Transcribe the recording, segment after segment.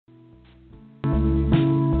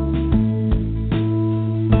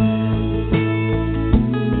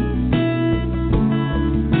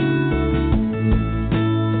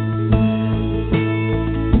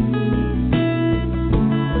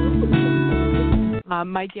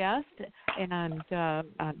My guest and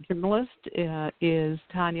journalist is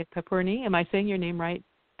Tanya Pepperny. Am I saying your name right?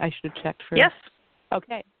 I should have checked first. Yes.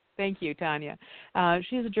 Okay. Thank you, Tanya.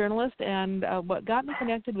 She's a journalist, and what got me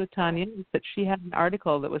connected with Tanya is that she had an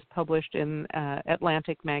article that was published in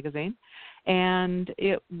Atlantic magazine, and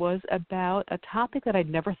it was about a topic that I'd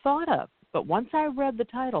never thought of. But once I read the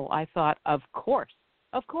title, I thought, of course.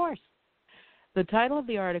 The title of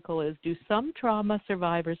the article is, Do Some Trauma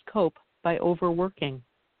Survivors Cope by Overworking?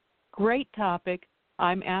 Great topic.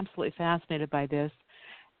 I'm absolutely fascinated by this.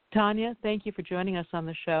 Tanya, thank you for joining us on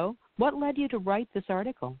the show. What led you to write this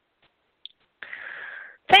article?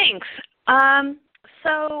 Thanks.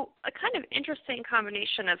 So a kind of interesting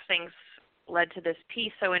combination of things led to this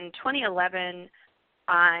piece. So in 2011,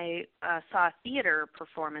 I saw a theater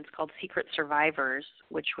performance called Secret Survivors,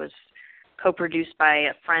 which was co-produced by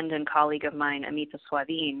a friend and colleague of mine, Amita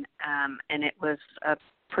Swadin, and it was a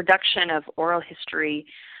production of oral history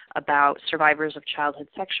about survivors of childhood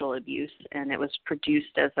sexual abuse, and it was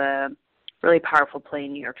produced as a really powerful play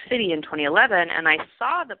in New York City in 2011, and I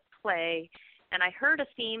saw the play, and I heard a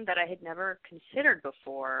theme that I had never considered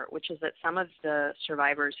before, which is that some of the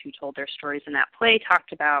survivors who told their stories in that play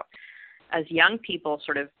talked about, as young people,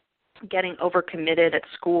 sort of getting overcommitted at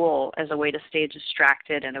school as a way to stay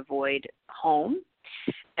distracted and avoid home,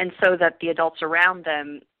 and so that the adults around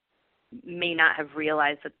them may not have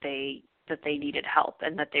realized that they needed help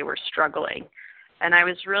and that they were struggling. And I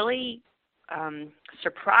was really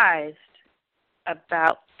surprised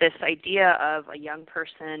about this idea of a young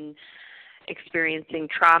person experiencing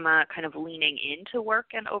trauma kind of leaning into work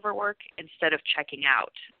and overwork instead of checking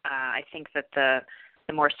out. I think that the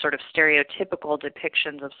more sort of stereotypical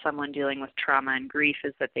depictions of someone dealing with trauma and grief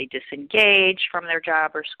is that they disengage from their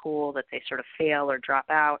job or school, that they sort of fail or drop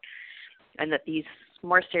out, and that these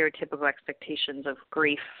more stereotypical expectations of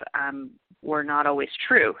grief were not always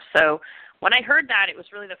true. So when I heard that, it was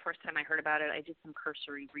really the first time I heard about it. I did some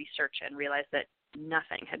cursory research and realized that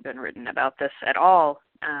nothing had been written about this at all.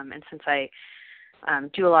 And since I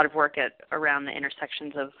do a lot of work around the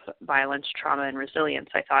intersections of violence, trauma, and resilience,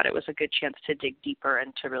 I thought it was a good chance to dig deeper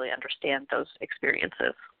and to really understand those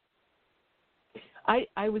experiences.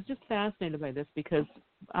 I was just fascinated by this because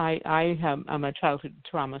I'm a childhood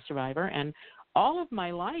trauma survivor, and all of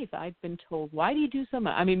my life I've been told, why do you do so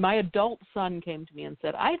much? I mean, my adult son came to me and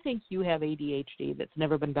said, I think you have ADHD that's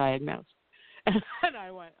never been diagnosed. And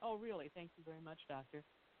I went, oh, really? Thank you very much, doctor.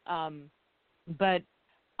 But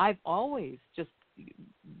I've always just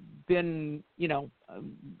been,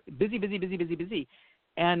 busy.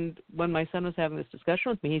 And when my son was having this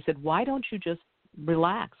discussion with me, he said, why don't you just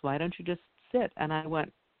relax? Why don't you just sit? And I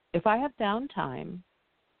went, if I have downtime,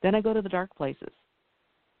 then I go to the dark places.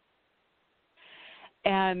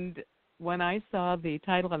 And when I saw the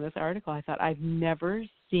title on this article, I thought, I've never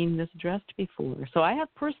seen this addressed before. So I have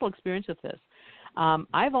personal experience with this.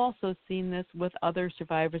 I've also seen this with other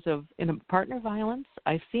survivors of partner violence.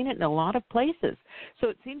 I've seen it in a lot of places. So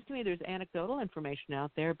it seems to me there's anecdotal information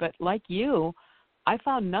out there, but like you, I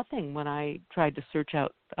found nothing when I tried to search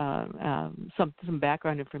out some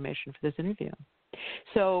background information for this interview.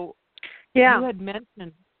 So you had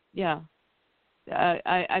mentioned,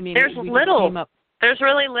 I mean, there's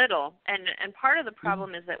really little, and part of the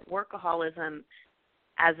problem is that workaholism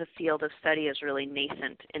as a field of study is really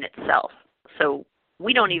nascent in itself. So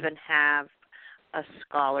we don't even have a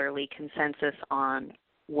scholarly consensus on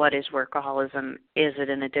what is workaholism. Is it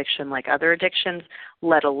an addiction like other addictions,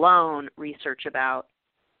 let alone research about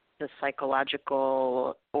the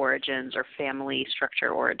psychological origins or family structure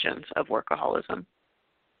origins of workaholism.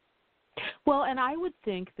 Well, and I would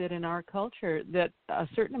think that in our culture that a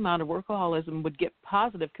certain amount of workaholism would get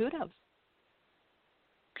positive kudos.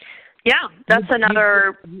 Yeah, that's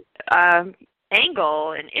another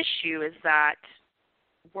angle and issue, is that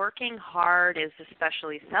working hard is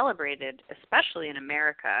especially celebrated, especially in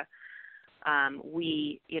America.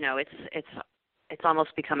 It's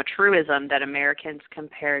almost become a truism that Americans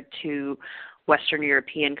compared to Western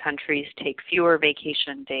European countries take fewer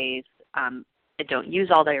vacation days, don't use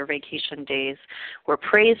all their vacation days. We're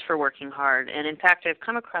praised for working hard. And in fact, I've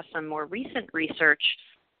come across some more recent research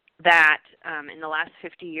that in the last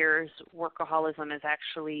 50 years, workaholism is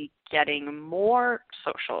actually getting more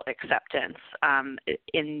social acceptance.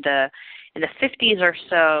 In the 50s or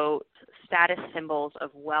so, status symbols of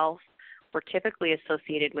wealth were typically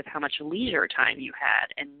associated with how much leisure time you had.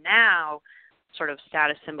 And now, sort of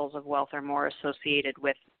status symbols of wealth are more associated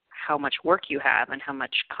with how much work you have and how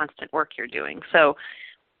much constant work you're doing. So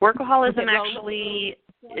workaholism actually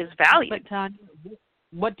is valued. But Tanya,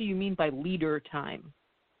 what do you mean by leader time?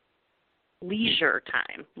 leisure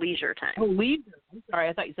time. Leisure time. Oh, leader. I'm sorry,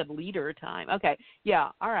 I thought you said leader time. Okay, yeah,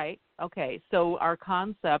 all right. Okay, so our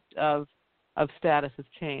concept of status has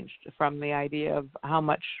changed from the idea of how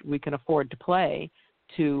much we can afford to play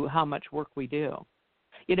to how much work we do.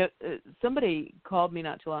 You know, somebody called me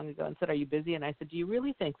not too long ago and said, "Are you busy?" And I said, "Do you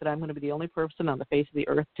really think that I'm going to be the only person on the face of the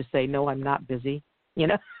earth to say, no, I'm not busy?" You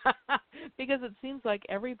know, because it seems like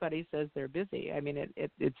everybody says they're busy. I mean,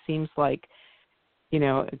 it seems like, you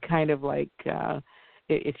know, kind of like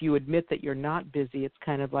if you admit that you're not busy, it's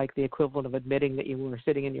kind of like the equivalent of admitting that you were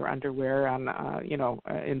sitting in your underwear on,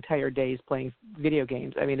 entire days playing video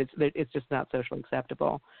games. I mean, it's just not socially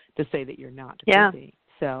acceptable to say that you're not busy.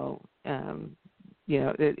 So,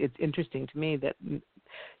 it's interesting to me that.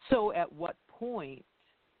 So, at what point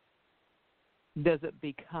does it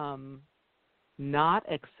become not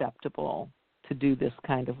acceptable to do this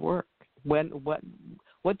kind of work? What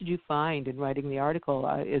did you find in writing the article?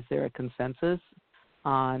 Is there a consensus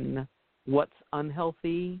on what's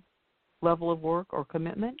unhealthy level of work or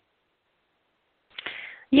commitment?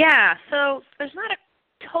 Yeah, so there's not a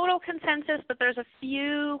total consensus, but there's a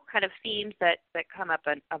few kind of themes that come up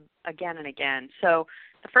again and again. So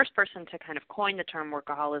the first person to kind of coin the term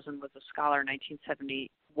workaholism was a scholar in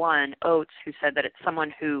 1971, Oates, who said that it's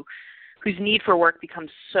someone whose need for work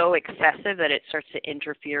becomes so excessive that it starts to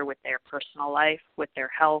interfere with their personal life, with their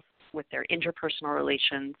health, with their interpersonal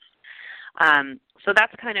relations. So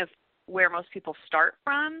that's kind of where most people start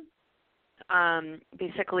from.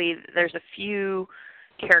 Basically, there's a few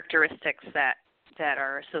characteristics that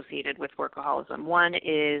are associated with workaholism. One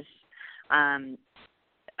is a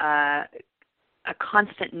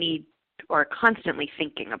constant need or constantly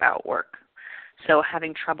thinking about work. So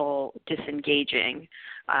having trouble disengaging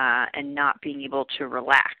and not being able to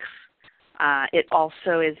relax. It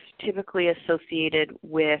also is typically associated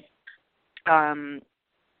with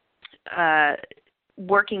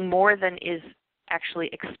working more than is actually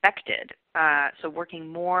expected. So working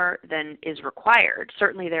more than is required.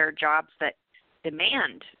 Certainly there are jobs that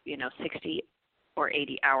demand, 60 or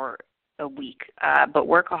 80 hour a week, but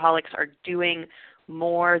workaholics are doing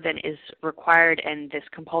more than is required, and this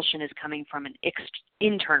compulsion is coming from an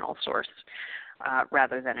internal source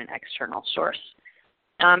rather than an external source.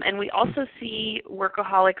 And we also see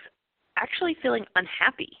workaholics actually feeling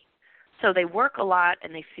unhappy. So they work a lot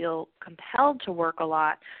and they feel compelled to work a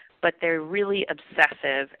lot, but they're really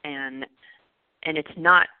obsessive, and it's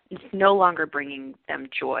no longer bringing them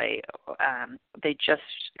joy. They just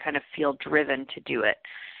kind of feel driven to do it.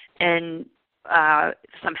 And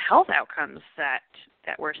some health outcomes that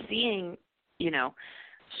we're seeing,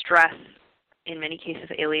 stress, in many cases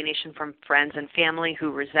alienation from friends and family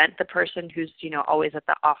who resent the person who's, always at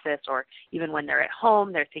the office, or even when they're at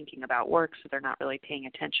home, they're thinking about work, so they're not really paying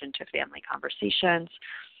attention to family conversations.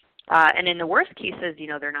 And in the worst cases,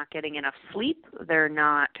 they're not getting enough sleep, they're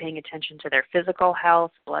not paying attention to their physical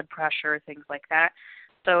health, blood pressure, things like that.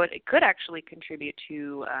 So it could actually contribute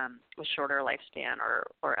to a shorter lifespan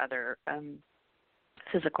or other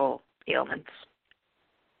physical ailments.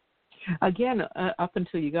 Again, up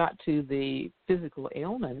until you got to the physical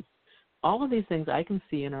ailments, all of these things I can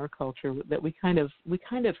see in our culture that we kind of,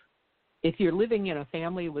 if you're living in a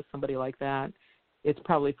family with somebody like that, it's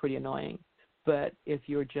probably pretty annoying. But if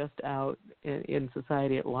you're just out in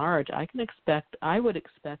society at large, I would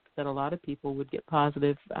expect that a lot of people would get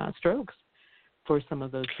positive strokes for some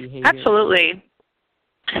of those behaviors. Absolutely.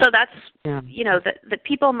 So that's, that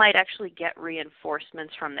people might actually get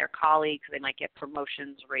reinforcements from their colleagues. They might get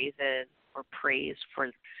promotions, raises, or praise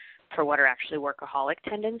for what are actually workaholic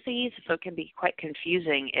tendencies. So it can be quite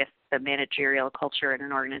confusing if the managerial culture in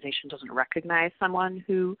an organization doesn't recognize someone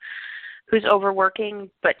who's overworking.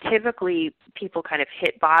 But typically people kind of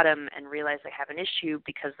hit bottom and realize they have an issue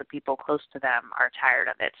because the people close to them are tired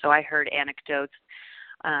of it. So I heard anecdotes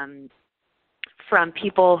from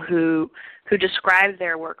people who describe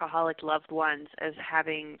their workaholic loved ones as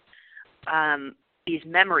having these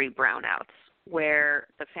memory brownouts, where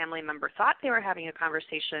the family member thought they were having a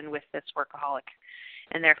conversation with this workaholic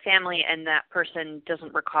and their family, and that person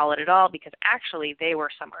doesn't recall it at all because actually they were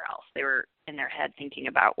somewhere else. They were in their head thinking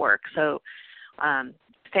about work. So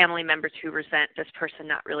family members who resent this person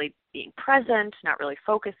not really being present, not really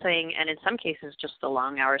focusing, and in some cases just the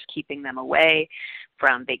long hours keeping them away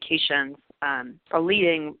from vacations, are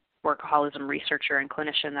leading workaholism researcher and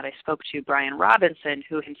clinician that I spoke to, Brian Robinson,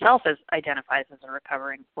 who himself identifies as a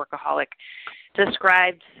recovering workaholic,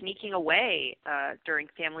 described sneaking away during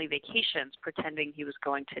family vacations, pretending he was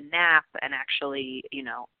going to nap and actually,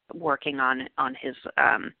 working on his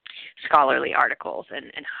scholarly articles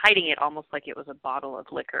and hiding it almost like it was a bottle of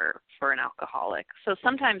liquor for an alcoholic. So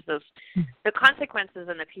sometimes the consequences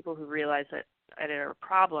and the people who realize that they're a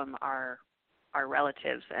problem are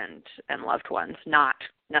relatives and loved ones, not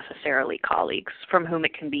necessarily colleagues, from whom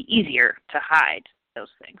it can be easier to hide those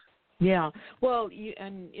things. Yeah. Well,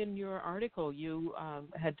 and in your article, you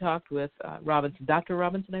had talked with Dr.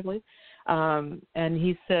 Robinson, I believe, and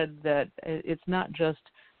he said that it's not just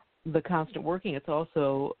the constant working, it's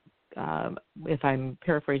also, if I'm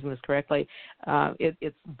paraphrasing this correctly,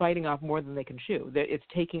 it's biting off more than they can chew. It's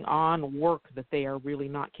taking on work that they are really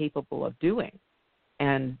not capable of doing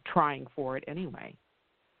and trying for it anyway.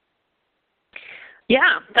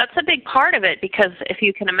 Yeah, that's a big part of it, because if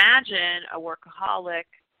you can imagine a workaholic,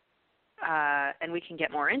 and we can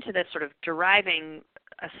get more into this, sort of deriving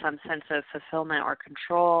some sense of fulfillment or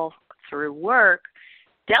control through work,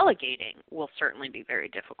 delegating will certainly be very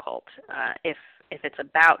difficult. If it's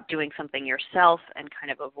about doing something yourself and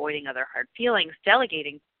kind of avoiding other hard feelings,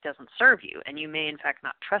 delegating doesn't serve you, and you may in fact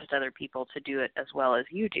not trust other people to do it as well as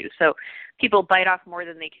you do. So people bite off more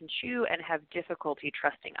than they can chew and have difficulty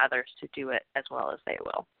trusting others to do it as well as they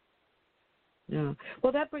will. Yeah.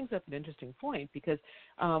 Well, that brings up an interesting point, because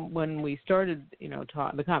when we started,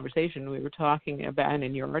 the conversation, we were talking about, and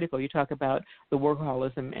in your article, you talk about the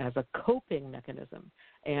workaholism as a coping mechanism,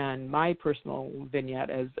 and my personal vignette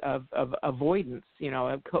as of avoidance,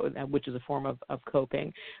 which is a form of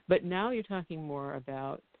coping. But now you're talking more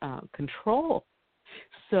about control.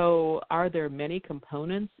 So, are there many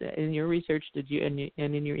components in your research? And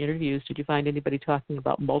in your interviews, did you find anybody talking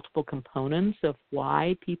about multiple components of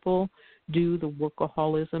why people do the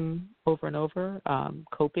workaholism over and over?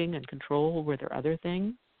 Coping and control. Were there other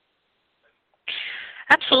things?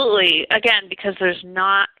 Absolutely. Again, because there's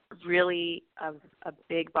not really a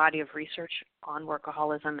big body of research on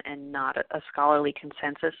workaholism and not a scholarly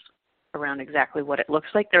consensus around exactly what it looks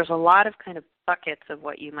like. There's a lot of kind of buckets of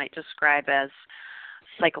what you might describe as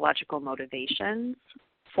psychological motivations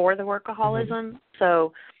for the workaholism. Mm-hmm.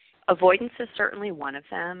 So avoidance is certainly one of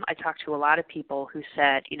them. I talked to a lot of people who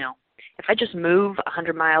said, if I just move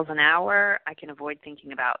 100 miles an hour, I can avoid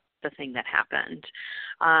thinking about the thing that happened.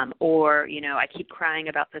 Or, I keep crying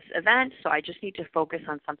about this event, so I just need to focus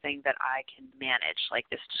on something that I can manage, like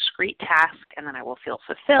this discrete task, and then I will feel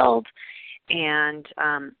fulfilled. And,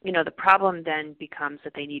 the problem then becomes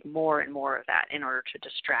that they need more and more of that in order to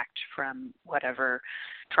distract from whatever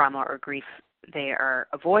trauma or grief they are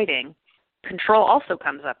avoiding. Control also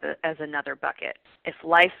comes up as another bucket. If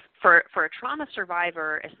life, for a trauma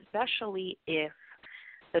survivor, especially if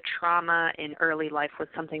the trauma in early life was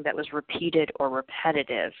something that was repeated or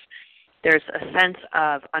repetitive, there's a sense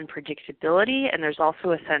of unpredictability, and there's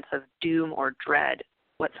also a sense of doom or dread,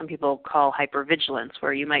 what some people call hypervigilance,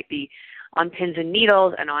 where you might be on pins and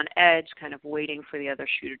needles and on edge, kind of waiting for the other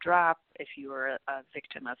shoe to drop if you were a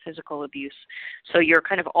victim of physical abuse. So you're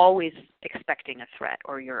kind of always expecting a threat,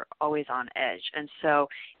 or you're always on edge. And so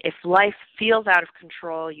if life feels out of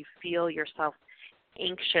control, you feel yourself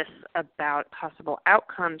anxious about possible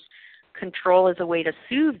outcomes, control is a way to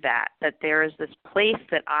soothe that there is this place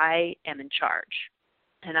that I am in charge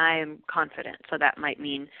and I am confident. So that might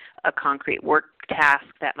mean a concrete work task.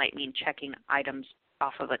 That might mean checking items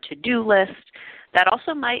off of a to-do list. That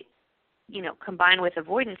also might, combine with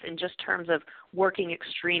avoidance in just terms of working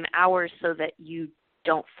extreme hours so that you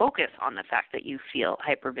don't focus on the fact that you feel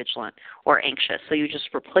hypervigilant or anxious. So you just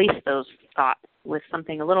replace those thoughts with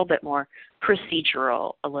something a little bit more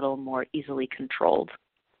procedural, a little more easily controlled.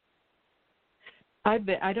 I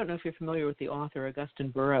don't know if you're familiar with the author Augustin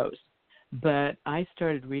Burroughs, but I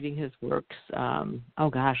started reading his works,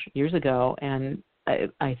 years ago, and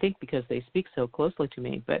I think because they speak so closely to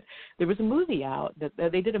me. But there was a movie out that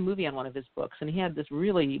they did a movie on one of his books, and he had this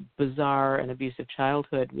really bizarre and abusive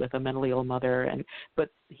childhood with a mentally ill mother, but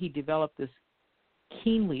he developed this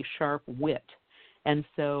keenly sharp wit. And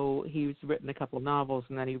so he's written a couple of novels,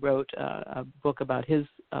 and then he wrote a book about his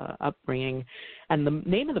upbringing. And the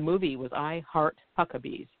name of the movie was I Heart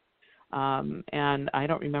Huckabees. And I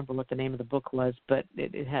don't remember what the name of the book was, but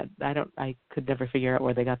I could never figure out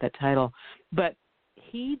where they got that title. But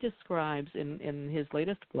he describes in his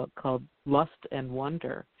latest book called Lust and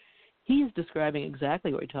Wonder, he's describing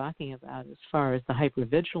exactly what you're talking about as far as the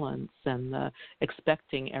hypervigilance and the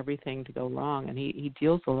expecting everything to go wrong. And he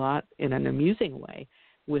deals a lot in an amusing way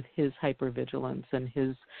with his hypervigilance and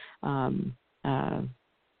his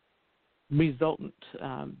resultant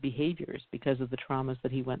behaviors because of the traumas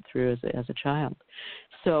that he went through as a child.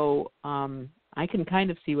 So I can kind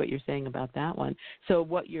of see what you're saying about that one. So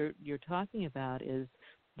what you're talking about is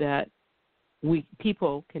that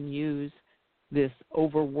people can use this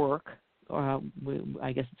overwork.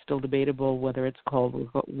 I guess it's still debatable whether it's called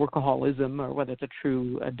workaholism or whether it's a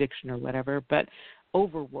true addiction or whatever, but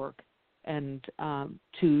overwork, and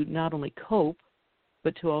to not only cope,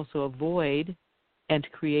 but to also avoid and to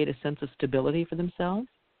create a sense of stability for themselves?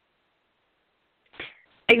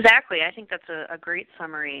 Exactly. I think that's a great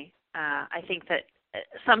summary. I think that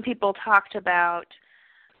some people talked about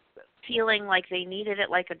feeling like they needed it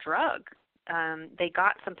like a drug. They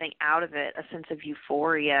got something out of it, a sense of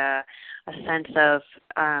euphoria, a sense of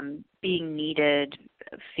being needed,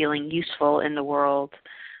 feeling useful in the world.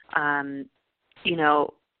 You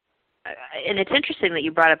know, and it's interesting that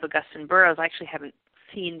you brought up Augustine Burroughs. I actually haven't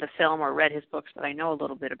seen the film or read his books, but I know a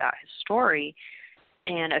little bit about his story.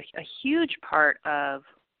 And a huge part of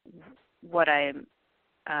what I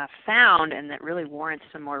found, and that really warrants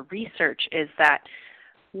some more research, is that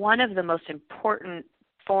one of the most important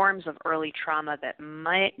forms of early trauma that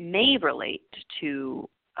may relate to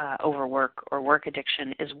overwork or work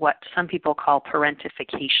addiction is what some people call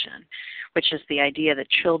parentification, which is the idea that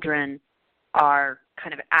children are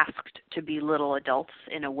kind of asked to be little adults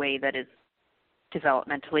in a way that is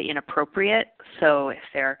developmentally inappropriate. So if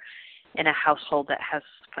they're in a household that has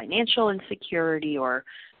financial insecurity or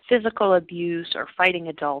physical abuse or fighting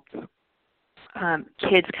adults,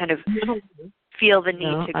 kids kind of feel the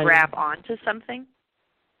need to grab onto something.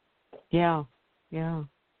 Yeah, yeah.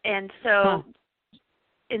 And so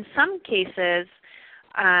in some cases,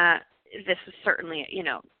 this is certainly,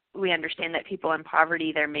 we understand that people in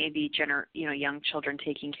poverty, there may be young children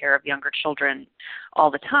taking care of younger children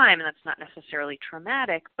all the time, and that's not necessarily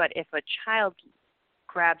traumatic. But if a child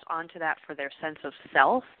grabs onto that for their sense of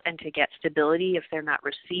self and to get stability, if they're not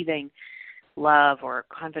receiving love or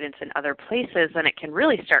confidence in other places, then it can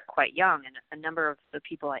really start quite young. And a number of the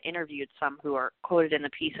people I interviewed, some who are quoted in the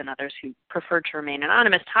piece and others who preferred to remain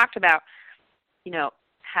anonymous, talked about,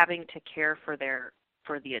 having to care for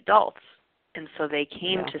the adults. And so they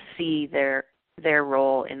came to see their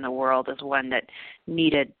role in the world as one that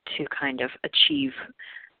needed to kind of achieve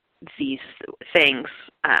these things.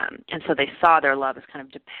 And so they saw their love as kind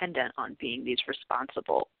of dependent on being these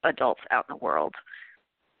responsible adults out in the world.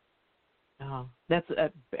 Oh, that's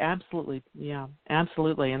absolutely,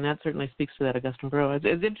 absolutely. And that certainly speaks to that Augustine Burroughs.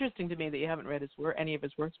 It's interesting to me that you haven't read any of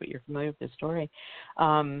his works, but you're familiar with his story.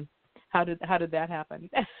 How did that happen?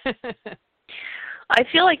 I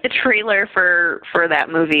feel like the trailer for that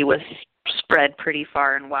movie was spread pretty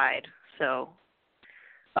far and wide. So.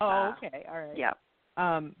 Oh, okay, all right. Yeah.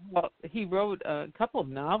 Well, he wrote a couple of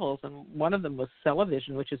novels, and one of them was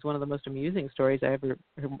Television, which is one of the most amusing stories I ever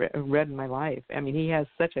read in my life. I mean, he has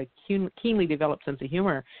such a keenly developed sense of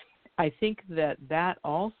humor. I think that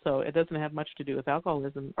also, it doesn't have much to do with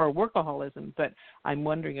alcoholism or workaholism, but I'm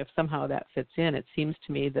wondering if somehow that fits in. It seems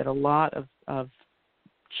to me that a lot of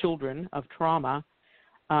children of trauma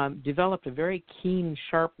developed a very keen,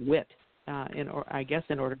 sharp wit, in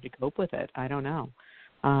order to cope with it. I don't know.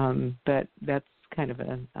 But that's kind of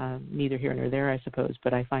a neither here nor there, I suppose,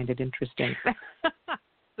 but I find it interesting.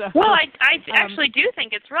 Well, I actually do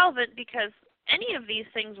think it's relevant because any of these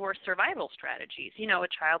things were survival strategies. A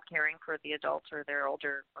child caring for the adults or their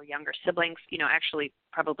older or younger siblings, actually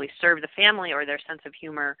probably serve the family, or their sense of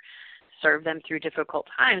humor serve them through difficult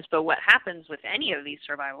times. But what happens with any of these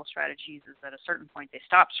survival strategies is at a certain point they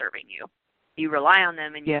stop serving you. You rely on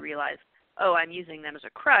them and you realize, oh, I'm using them as a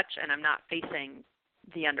crutch and I'm not facing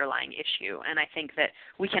the underlying issue. And I think that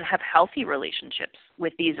we can have healthy relationships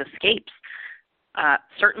with these escapes.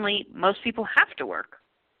 Certainly, most people have to work,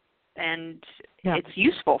 and it's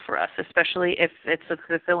useful for us, especially if it's a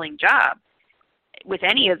fulfilling job. With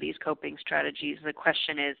any of these coping strategies, the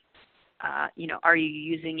question is, are you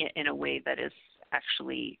using it in a way that is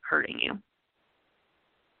actually hurting you?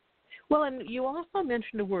 Well, and you also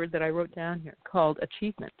mentioned a word that I wrote down here called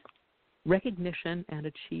achievement, recognition and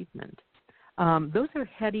achievement. Those are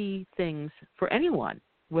heady things for anyone,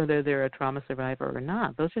 whether they're a trauma survivor or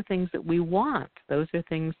not. Those are things that we want. Those are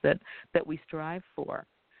things that we strive for.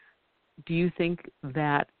 Do you think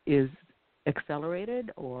that is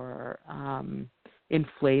accelerated or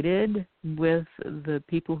inflated with the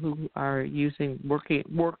people who are using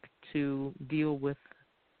work to deal with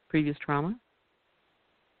previous trauma?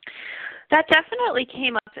 That definitely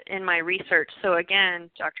came up in my research. So again,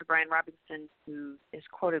 Dr. Brian Robinson, who is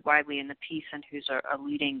quoted widely in the piece and who's a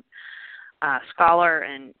leading scholar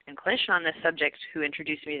and clinician on this subject, who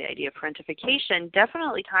introduced me to the idea of parentification,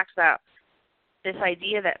 definitely talks about this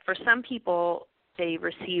idea that for some people, they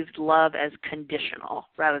received love as conditional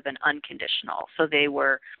rather than unconditional. So they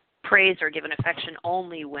were praised or given affection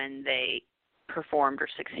only when they performed or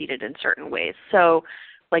succeeded in certain ways. So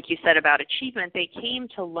like you said about achievement, they came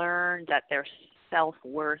to learn that their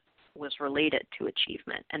self-worth was related to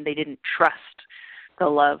achievement, and they didn't trust the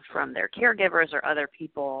love from their caregivers or other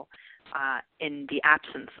people in the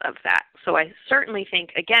absence of that. So I certainly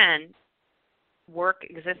think, again, work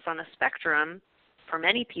exists on a spectrum. For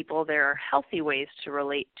many people, there are healthy ways to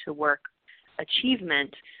relate to work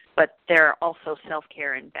achievement, but there are also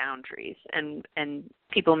self-care and boundaries. And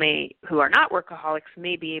people who are not workaholics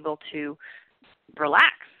may be able to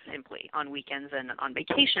relax simply on weekends and on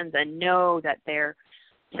vacations and know that their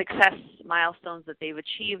success milestones that they've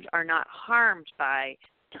achieved are not harmed by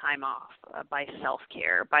time off, by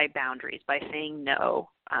self-care, by boundaries, by saying no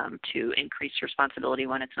to increased responsibility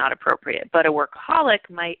when it's not appropriate. But a workaholic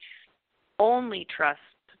might only trust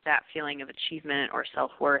that feeling of achievement or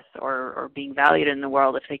self-worth or being valued in the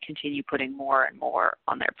world if they continue putting more and more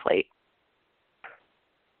on their plate.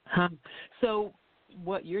 So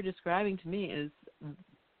what you're describing to me is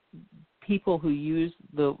people who use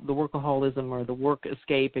the workaholism or the work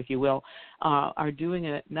escape, if you will, are doing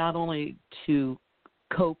it not only to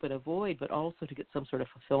cope and avoid, but also to get some sort of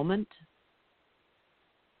fulfillment.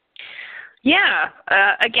 Yeah.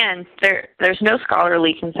 Again, there's no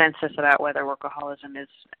scholarly consensus about whether workaholism is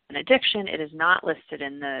an addiction. It is not listed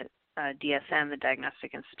in the DSM, the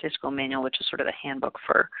Diagnostic and Statistical Manual, which is sort of the handbook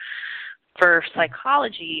for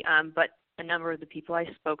psychology. But a number of the people I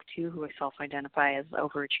spoke to who self-identify as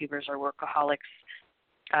overachievers or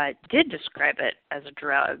workaholics did describe it as a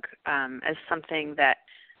drug, as something that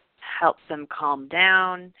helps them calm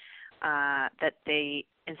down, that they,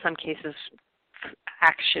 in some cases,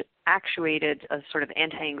 actuated a sort of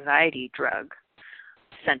anti-anxiety drug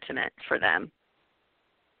sentiment for them.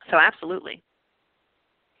 So absolutely.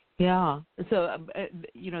 Yeah. So,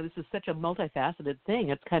 this is such a multifaceted thing.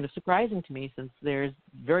 It's kind of surprising to me since there's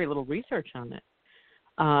very little research on it.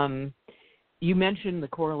 You mentioned the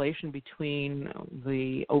correlation between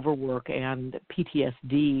the overwork and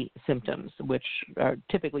PTSD symptoms, which are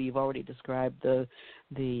typically, you've already described the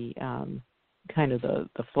kind of the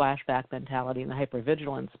flashback mentality and the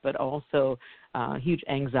hypervigilance, but also huge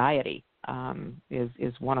anxiety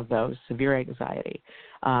is one of those, severe anxiety.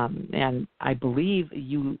 And I believe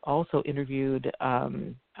you also interviewed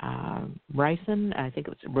Ryson, I think it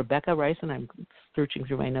was Rebecca Ryson, I'm searching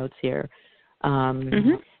through my notes here,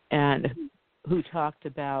 and who talked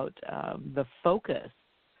about the focus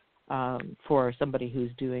for somebody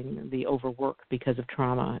who's doing the overwork because of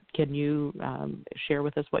trauma. Can you share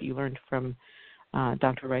with us what you learned from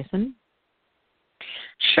Dr. Ryson?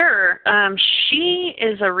 Sure. She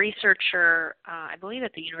is a researcher, I believe,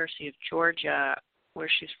 at the University of Georgia, where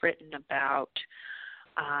she's written about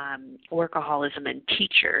workaholism in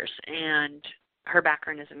teachers, and her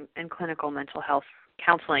background is in clinical mental health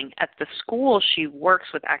counseling. At the school, she works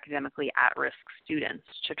with academically at-risk students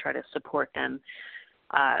to try to support them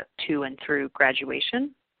to and through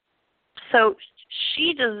graduation. So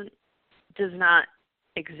she does not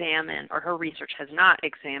examine, or her research has not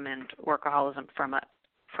examined workaholism from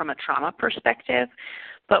a trauma perspective.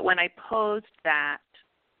 But when I posed that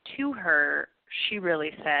to her, she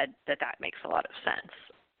really said that makes a lot of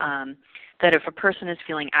sense. That if a person is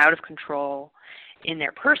feeling out of control in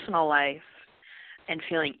their personal life and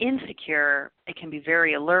feeling insecure, it can be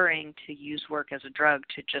very alluring to use work as a drug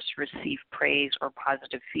to just receive praise or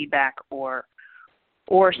positive feedback, or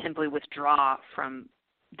simply withdraw from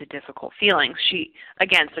the difficult feelings. She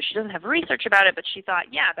doesn't have research about it, but she thought,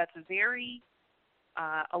 yeah, that's very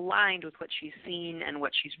aligned with what she's seen and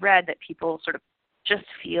what she's read, that people sort of just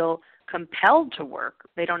feel compelled to work.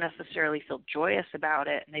 They don't necessarily feel joyous about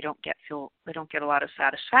it, and they don't get a lot of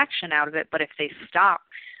satisfaction out of it. But if they stop,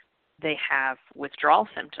 they have withdrawal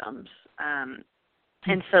symptoms,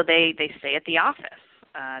 and so they stay at the office.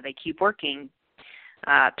 They keep working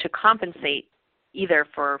to compensate either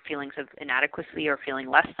for feelings of inadequacy or feeling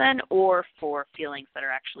less than, or for feelings that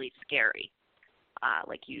are actually scary,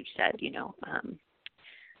 like you said,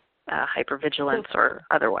 hypervigilance or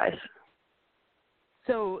otherwise.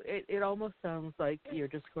 So it almost sounds like you're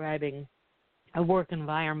describing a work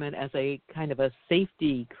environment as a kind of a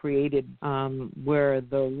safety created where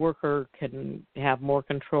the worker can have more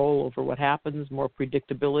control over what happens, more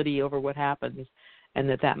predictability over what happens, and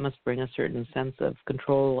that must bring a certain sense of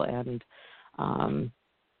control and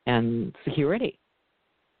security.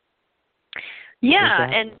 Yeah,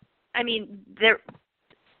 and I mean,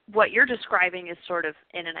 what you're describing is sort of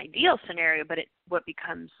in an ideal scenario, but what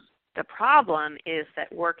becomes the problem is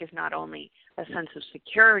that work is not only a sense of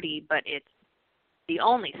security, but it's the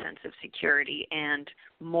only sense of security, and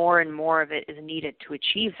more of it is needed to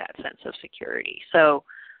achieve that sense of security. So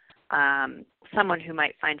someone who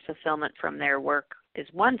might find fulfillment from their work is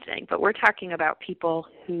one thing, but we're talking about people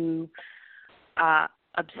who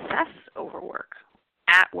obsess over work,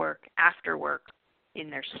 at work, after work, in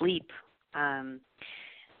their sleep.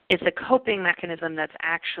 It's a coping mechanism that's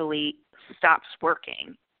actually stops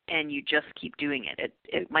working, and you just keep doing it.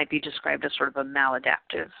 It might be described as sort of a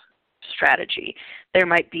maladaptive strategy. There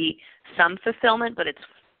might be some fulfillment, but it's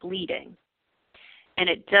fleeting. And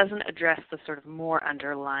it doesn't address the sort of more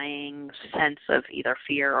underlying sense of either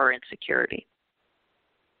fear or insecurity.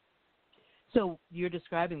 So you're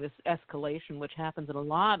describing this escalation, which happens in a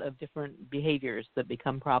lot of different behaviors that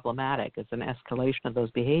become problematic. It's an escalation of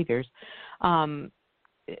those behaviors.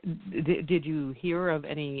 Did you hear of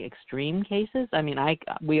any extreme cases? I mean,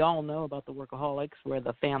 we all know about the workaholics where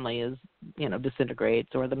the family is, disintegrates,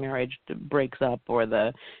 or the marriage breaks up, or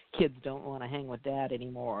the kids don't want to hang with dad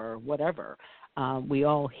anymore, or whatever. We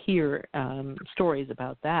all hear stories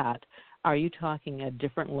about that. Are you talking a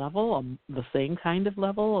different level, the same kind of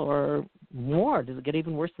level, or more? Does it get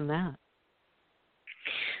even worse than that?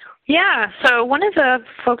 Yeah. So one of the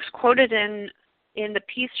folks quoted in the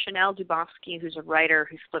piece, Chanel Dubofsky, who's a writer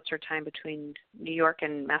who splits her time between New York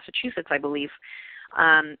and Massachusetts, I believe,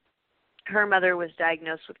 her mother was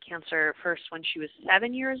diagnosed with cancer first when she was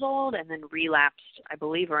 7 years old, and then relapsed, I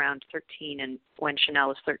believe, around 13, and when Chanel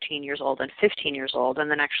was 13 years old and 15 years old,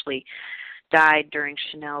 and then actually died during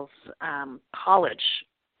Chanel's college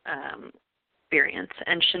experience.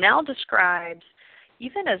 And Chanel describes,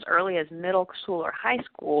 even as early as middle school or high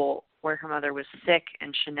school, where her mother was sick,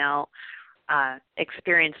 and Chanel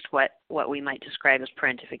experienced what we might describe as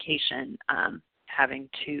parentification, having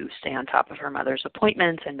to stay on top of her mother's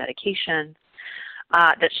appointments and medication,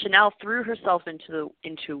 that Chanel threw herself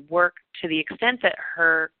into work to the extent that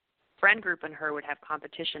her friend group and her would have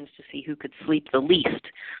competitions to see who could sleep the least.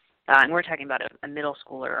 And we're talking about a middle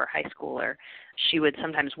schooler or high schooler. She would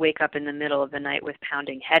sometimes wake up in the middle of the night with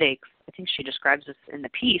pounding headaches. I think she describes this in the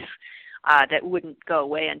piece, that wouldn't go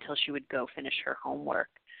away until she would go finish her homework.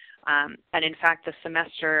 And in fact, the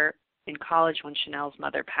semester in college when Chanel's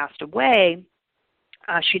mother passed away,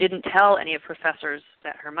 she didn't tell any of her professors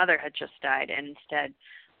that her mother had just died, and instead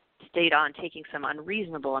stayed on taking some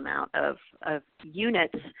unreasonable amount of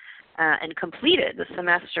units, and completed the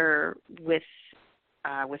semester with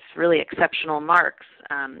really exceptional marks.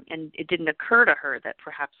 And it didn't occur to her that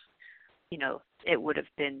perhaps, it would have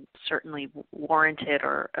been certainly warranted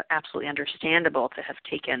or absolutely understandable to have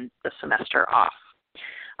taken the semester off.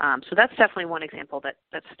 So that's definitely one example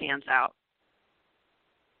that stands out.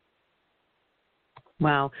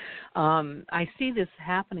 Wow. I see this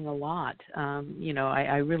happening a lot.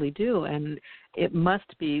 I really do. And it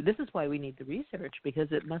must be, this is why we need the research, because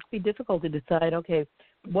it must be difficult to decide, okay,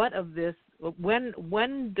 what of this,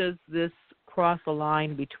 when does this cross a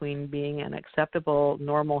line between being an acceptable,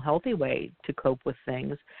 normal, healthy way to cope with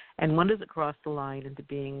things, and when does it cross the line into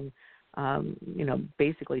being,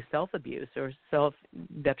 basically self-abuse or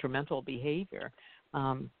self-detrimental behavior?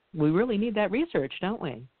 We really need that research, don't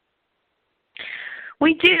we?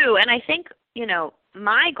 We do, and I think,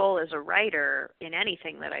 my goal as a writer in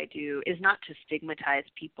anything that I do is not to stigmatize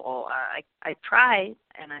people. I try,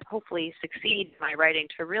 and I hopefully succeed in my writing,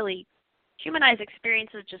 to really humanize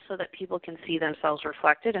experiences just so that people can see themselves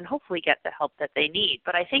reflected and hopefully get the help that they need.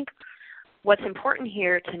 But I think what's important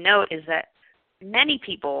here to note is that many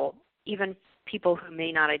people, even people who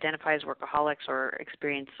may not identify as workaholics or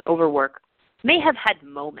experience overwork, may have had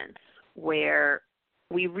moments where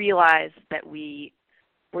we realize that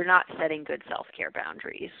we're not setting good self-care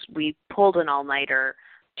boundaries. We pulled an all-nighter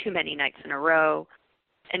too many nights in a row,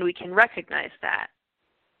 and we can recognize that.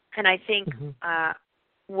 And I think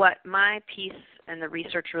what my piece and the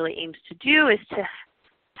research really aims to do is to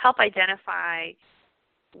help identify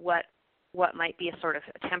what might be a sort of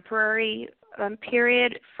a temporary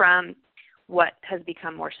period from what has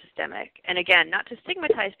become more systemic. And again, not to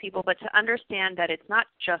stigmatize people, but to understand that it's not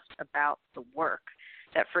just about the work,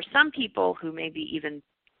 that for some people who may be even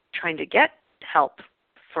trying to get help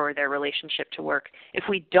for their relationship to work, if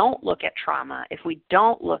we don't look at trauma, if we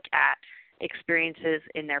don't look at experiences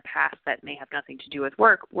in their past that may have nothing to do with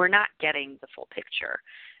work, we're not getting the full picture.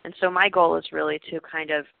 And so my goal is really to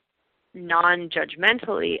kind of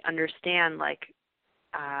non-judgmentally understand,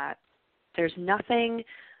 there's nothing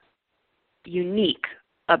unique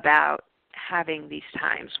about having these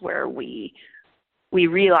times where we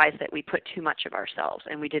realize that we put too much of ourselves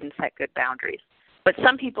and we didn't set good boundaries. But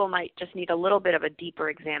some people might just need a little bit of a deeper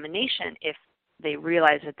examination if they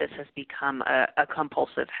realize that this has become a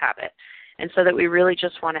compulsive habit. And so that we really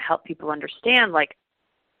just want to help people understand, like,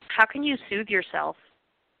 how can you soothe yourself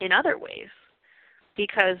in other ways?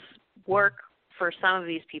 Because work for some of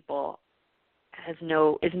these people is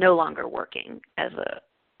no longer working as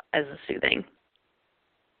a soothing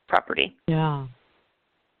property. Yeah.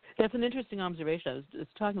 That's an interesting observation. I was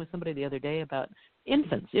talking with somebody the other day about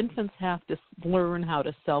infants. Infants have to learn how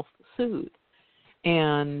to self-soothe.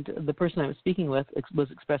 And the person I was speaking with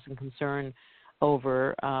was expressing concern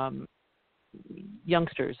over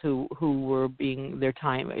youngsters who were being, their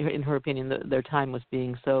time, in her opinion, their time was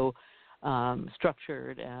being so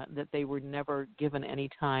structured that they were never given any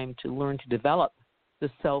time to learn to develop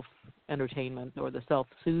the self-entertainment or the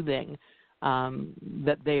self-soothing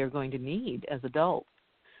that they are going to need as adults.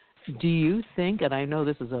 Do you think, and I know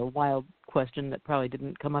this is a wild question that probably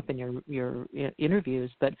didn't come up in your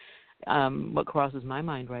interviews, but what crosses my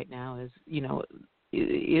mind right now is,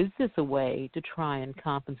 is this a way to try and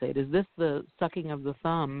compensate? Is this the sucking of the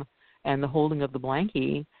thumb and the holding of the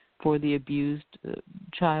blankie for the abused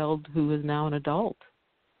child who is now an adult?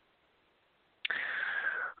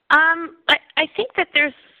 I think that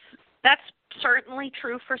that's certainly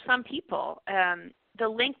true for some people. The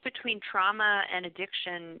link between trauma and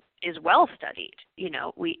addiction is well studied.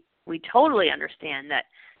 We totally understand that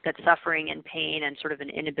suffering and pain and sort of an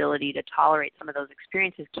inability to tolerate some of those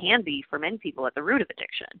experiences can be, for many people, at the root of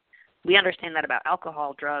addiction. We understand that about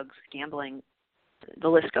alcohol, drugs, gambling, the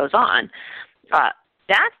list goes on.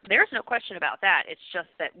 There's no question about that. It's just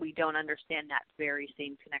that we don't understand that very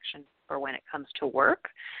same connection for when it comes to work.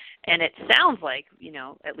 And it sounds like,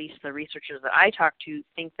 at least the researchers that I talk to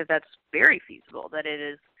think that that's very feasible, that it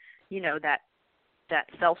is, that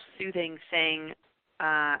self-soothing thing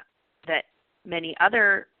that many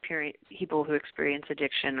other people who experience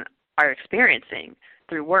addiction are experiencing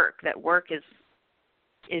through work, that work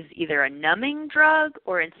is either a numbing drug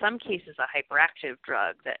or in some cases a hyperactive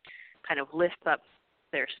drug that kind of lifts up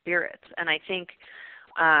their spirits. And I think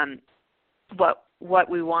what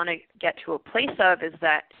we want to get to a place of is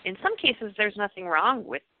that in some cases there's nothing wrong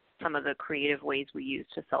with some of the creative ways we use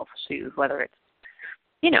to self-soothe, whether it's,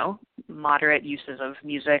 moderate uses of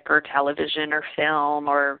music or television or film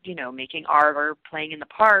or, making art or playing in the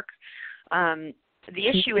park. The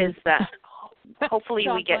issue is that hopefully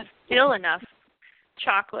we get still enough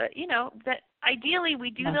chocolate, that ideally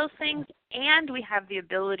we do those things and we have the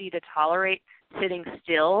ability to tolerate sitting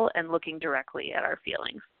still and looking directly at our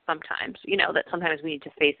feelings sometimes, that sometimes we need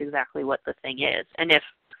to face exactly what the thing is. And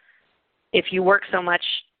if you work so much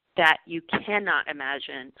that you cannot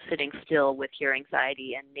imagine sitting still with your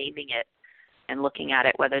anxiety and naming it and looking at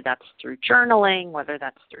it, whether that's through journaling, whether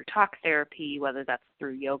that's through talk therapy, whether that's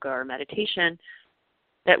through yoga or meditation,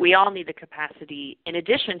 that we all need the capacity, in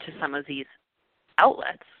addition to some of these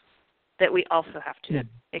outlets, that we also have to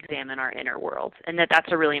examine our inner world, and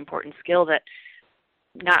that's a really important skill that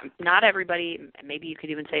not everybody, maybe you could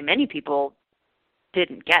even say many people,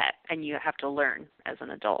 didn't get, and you have to learn as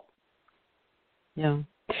an adult. Yeah.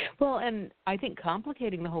 Well, and I think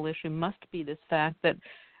complicating the whole issue must be this fact that,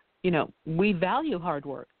 we value hard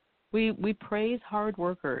work. We praise hard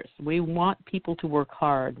workers. We want people to work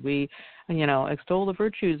hard. We, extol the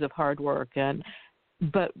virtues of hard work.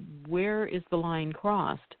 But where is the line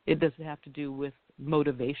crossed? Does it have to do with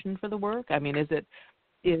motivation for the work? I mean,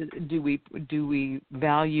 do we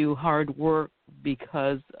value hard work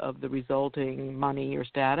because of the resulting money or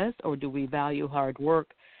status, or do we value hard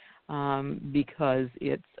work because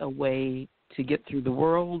it's a way to get through the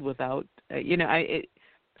world without,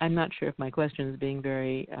 I'm not sure if my question is being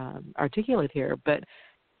very articulate here, but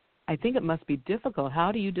I think it must be difficult.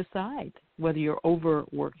 How do you decide whether you're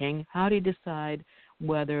overworking? How do you decide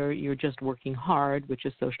whether you're just working hard, which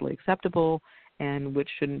is socially acceptable and which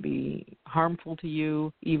shouldn't be harmful to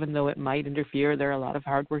you, even though it might interfere? There are a lot of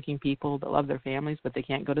hardworking people that love their families, but they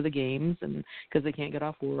can't go to the games and because they can't get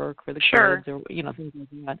off work for the kids or things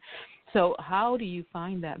like that. So how do you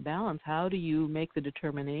find that balance? How do you make the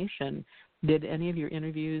determination? Did any of your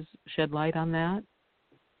interviews shed light on that?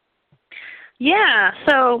 Yeah.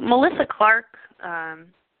 So Melissa Clark,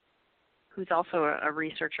 who's also a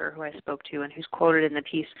researcher who I spoke to and who's quoted in the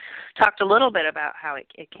piece, talked a little bit about how it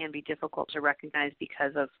can be difficult to recognize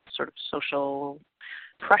because of sort of social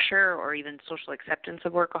pressure or even social acceptance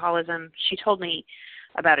of workaholism. She told me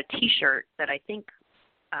about a T-shirt that I think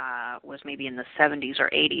was maybe in the 70s or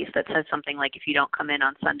 80s that said something like, if you don't come in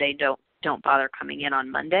on Sunday, don't bother coming in on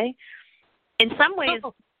Monday. In some ways,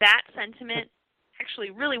 that sentiment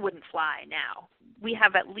actually really wouldn't fly now, we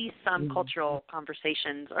have at least some cultural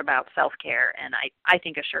conversations about self-care, and I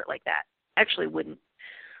think a shirt like that actually would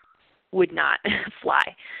not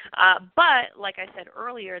fly. But like I said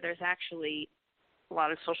earlier, there's actually a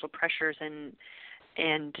lot of social pressures and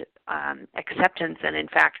acceptance, and in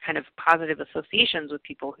fact kind of positive associations with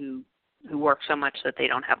people who work so much that they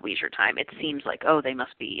don't have leisure time. It seems like, oh, they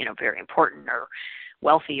must be, very important or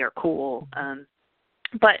wealthy or cool.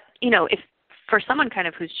 But, if for someone kind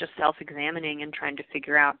of who's just self-examining and trying to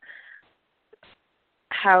figure out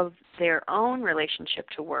how their own relationship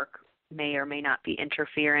to work may or may not be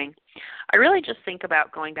interfering, I really just think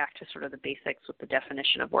about going back to sort of the basics with the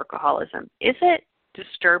definition of workaholism. Is it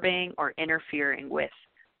disturbing or interfering with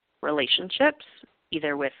relationships,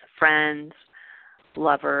 either with friends,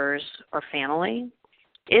 lovers, or family?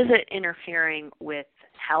 Is it interfering with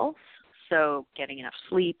health, so getting enough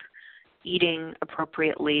sleep, eating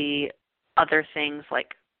appropriately, other things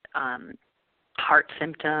like heart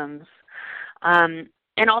symptoms?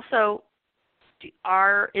 And also,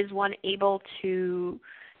 is one able to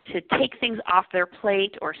take things off their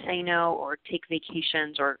plate or say no or take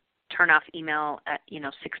vacations or turn off email at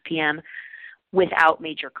 6 p.m. without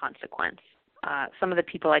major consequence? Some of the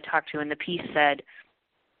people I talked to in the piece said,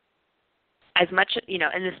 as much,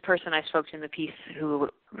 and this person I spoke to in the piece who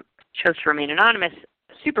chose to remain anonymous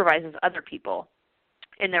supervises other people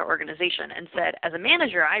in their organization and said, as a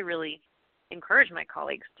manager, I really encourage my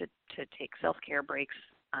colleagues to take self-care breaks,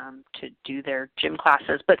 to do their gym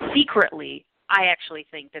classes, but secretly, I actually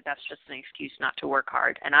think that that's just an excuse not to work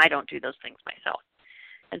hard, and I don't do those things myself.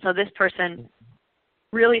 And so this person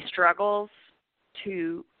really struggles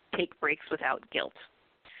to take breaks without guilt.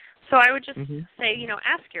 So I would just say,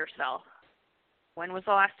 ask yourself, when was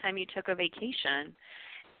the last time you took a vacation?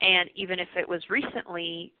 And even if it was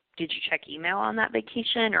recently, did you check email on that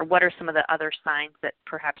vacation? Or what are some of the other signs that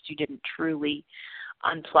perhaps you didn't truly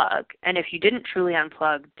unplug? And if you didn't truly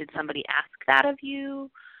unplug, did somebody ask that of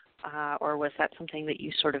you? Or was that something that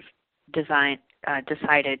you sort of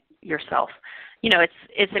decided yourself?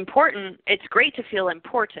 It's important. It's great to feel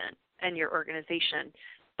important in your organization,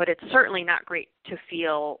 but it's certainly not great to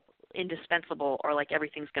feel indispensable or like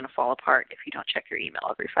everything's going to fall apart if you don't check your email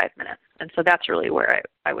every 5 minutes. And so that's really where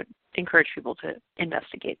I would encourage people to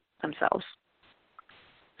investigate themselves.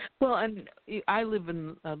 Well, and I live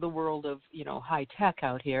in the world of, high tech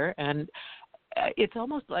out here, and it's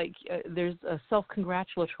almost like there's a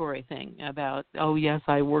self-congratulatory thing about, oh, yes,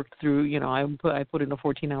 I worked through, I put in a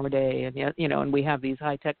 14-hour day, and, and we have these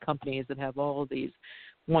high-tech companies that have all of these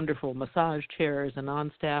wonderful massage chairs and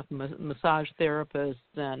on-staff massage therapists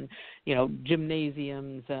and,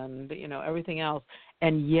 gymnasiums and, everything else.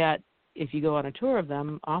 And yet, if you go on a tour of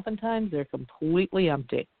them, oftentimes they're completely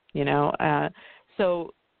empty,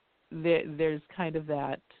 So there's kind of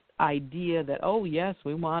that idea that, oh, yes,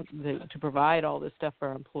 we want to provide all this stuff for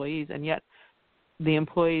our employees, and yet the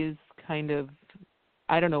employees kind of,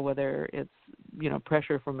 I don't know whether it's,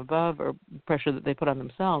 pressure from above or pressure that they put on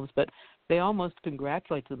themselves, but they almost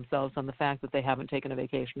congratulate themselves on the fact that they haven't taken a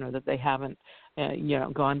vacation or that they haven't,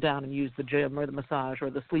 gone down and used the gym or the massage or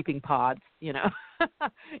the sleeping pods,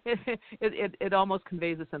 It almost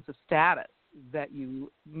conveys a sense of status that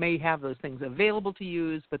you may have those things available to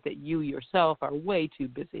use, but that you yourself are way too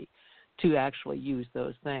busy to actually use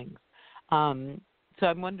those things. So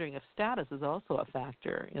I'm wondering if status is also a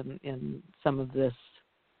factor in some of this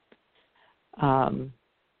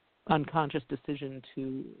unconscious decision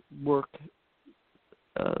to work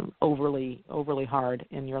overly hard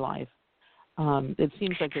in your life. It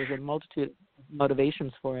seems like there's a multitude of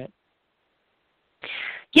motivations for it.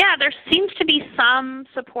 Yeah, there seems to be some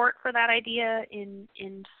support for that idea in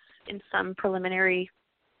some preliminary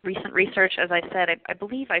recent research. As I said, I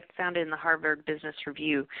believe I found it in the Harvard Business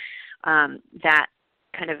Review that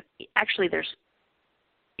kind of actually there's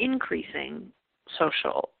increasing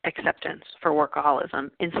social acceptance for workaholism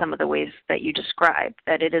in some of the ways that you described,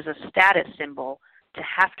 that it is a status symbol to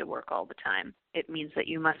have to work all the time. It means that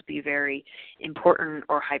you must be very important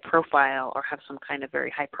or high profile or have some kind of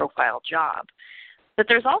very high profile job. But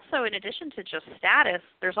there's also, in addition to just status,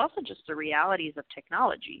 there's also just the realities of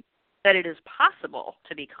technology, that it is possible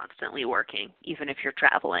to be constantly working, even if you're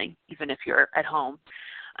traveling, even if you're at home.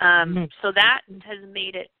 So that has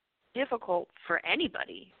made it difficult for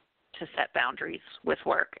anybody to set boundaries with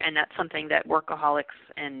work, and that's something that workaholics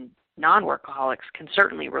and non-workaholics can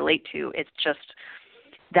certainly relate to. It's just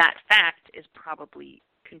that fact is probably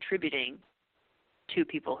contributing to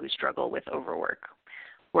people who struggle with overwork,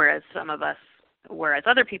 whereas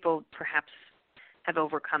other people perhaps have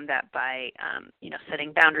overcome that by,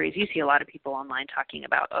 setting boundaries. You see a lot of people online talking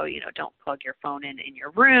about, don't plug your phone in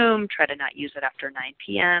your room, try to not use it after 9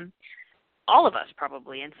 p.m. All of us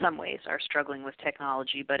probably in some ways are struggling with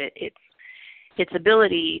technology, but its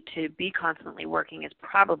ability to be constantly working is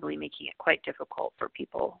probably making it quite difficult for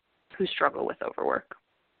people who struggle with overwork.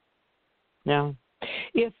 Yeah.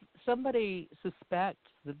 If somebody suspects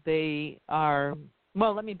that they are,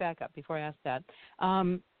 well, let me back up before I ask that.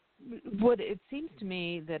 It seems to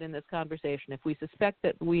me that in this conversation, if we suspect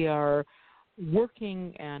that we are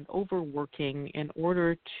working and overworking in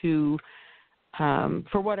order to,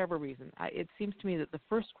 for whatever reason, it seems to me that the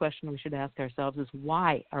first question we should ask ourselves is,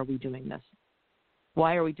 why are we doing this?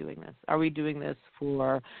 Why are we doing this? Are we doing this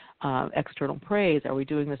for external praise? Are we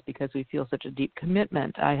doing this because we feel such a deep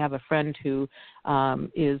commitment? I have a friend who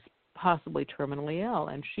is possibly terminally ill,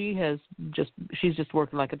 and she's just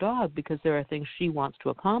working like a dog because there are things she wants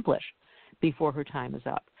to accomplish before her time is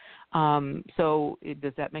up. So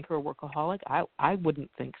does that make her a workaholic? I wouldn't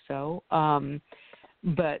think so.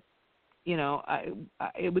 But,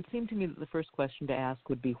 it would seem to me that the first question to ask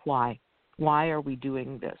would be why? Why are we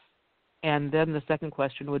doing this? And then the second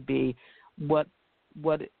question would be, what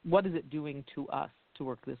is it doing to us to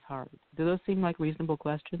work this hard? Do those seem like reasonable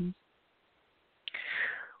questions?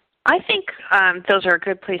 I think those are a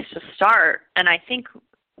good place to start. And I think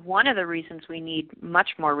one of the reasons we need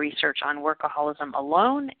much more research on workaholism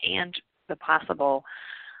alone and the possible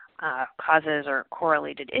causes or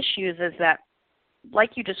correlated issues is that,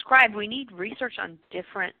 like you described, we need research on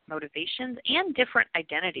different motivations and different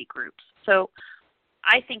identity groups. So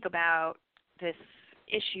I think about this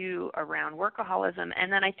issue around workaholism,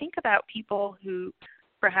 and then I think about people who,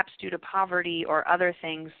 perhaps due to poverty or other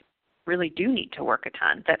things, really do need to work a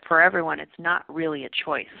ton, that for everyone it's not really a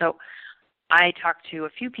choice. So I talked to a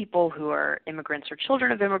few people who are immigrants or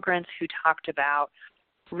children of immigrants who talked about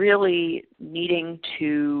really needing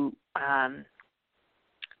to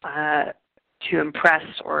impress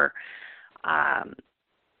or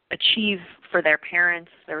achieve for their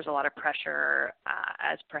parents. There was a lot of pressure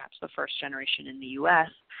as perhaps the first generation in the U.S.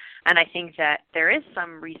 And I think that there is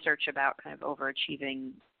some research about kind of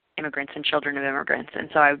overachieving immigrants and children of immigrants. And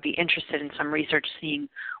so I would be interested in some research seeing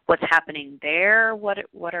what's happening there, what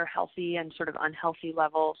are healthy and sort of unhealthy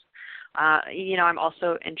levels. I'm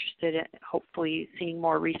also interested in hopefully seeing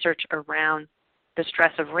more research around the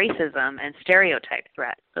stress of racism and stereotype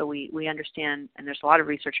threat. So we understand, and there's a lot of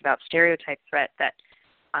research about stereotype threat, that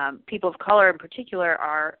people of color in particular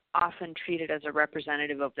are often treated as a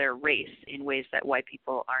representative of their race in ways that white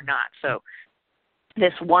people are not. So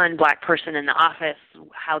this one black person in the office,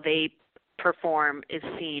 how they perform is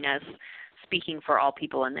seen as speaking for all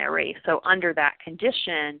people in their race. So under that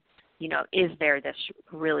condition, is there this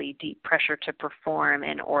really deep pressure to perform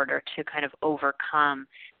in order to kind of overcome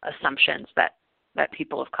assumptions that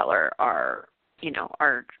people of color are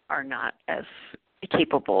not as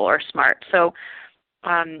capable or smart? So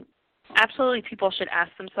absolutely, people should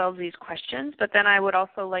ask themselves these questions, but then I would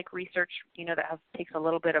also like research, that takes a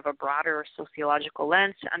little bit of a broader sociological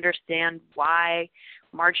lens to understand why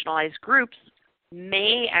marginalized groups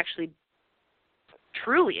may actually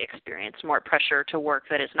truly experience more pressure to work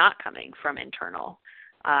that is not coming from internal,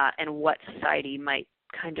 and what society might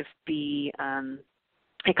kind of be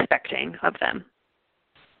expecting of them.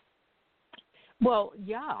 Well,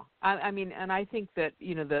 yeah. I mean, and I think that,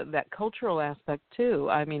 that cultural aspect too.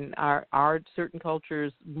 I mean, are certain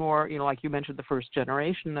cultures more, like you mentioned, the first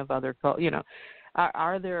generation of other,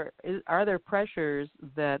 are there pressures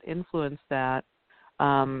that influence that,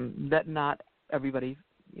 that not everybody,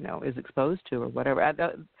 is exposed to or whatever.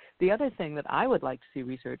 The other thing that I would like to see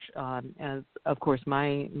research on, as of course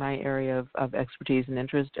my area of expertise and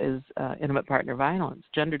interest is intimate partner violence,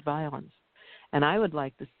 gendered violence. And I would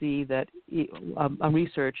like to see that a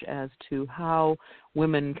research as to how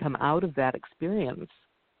women come out of that experience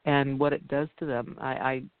and what it does to them.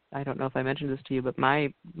 I don't know if I mentioned this to you, but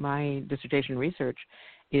my dissertation research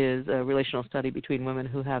is a relational study between women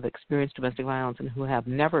who have experienced domestic violence and who have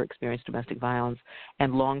never experienced domestic violence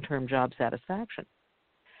and long-term job satisfaction.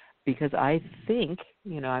 Because I think,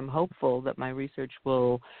 I'm hopeful that my research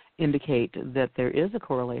will indicate that there is a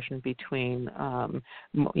correlation between,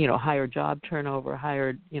 higher job turnover,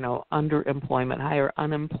 higher, underemployment, higher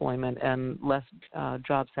unemployment, and less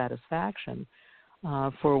job satisfaction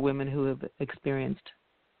for women who have experienced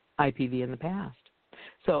IPV in the past.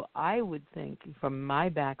 So I would think, from my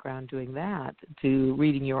background doing that to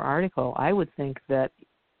reading your article, I would think that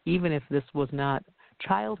even if this was not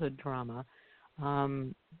childhood trauma,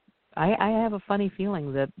 I have a funny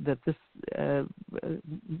feeling that this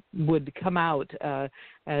would come out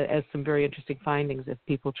as some very interesting findings if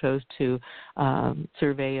people chose to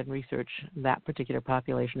survey and research that particular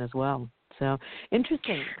population as well. So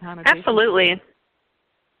interesting connotation. Absolutely.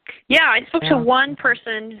 Yeah, I spoke to one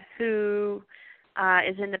person who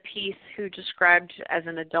is in the piece who described as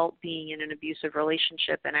an adult being in an abusive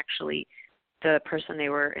relationship, and actually the person they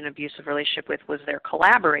were in an abusive relationship with was their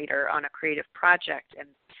collaborator on a creative project, and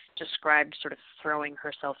described sort of throwing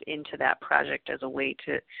herself into that project as a way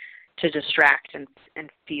to distract and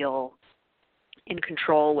feel in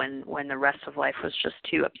control when the rest of life was just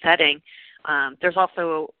too upsetting. There's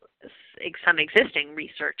also some existing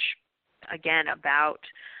research, again, about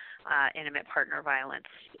intimate partner violence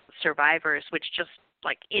survivors, which just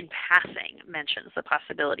like in passing mentions the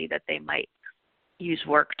possibility that they might use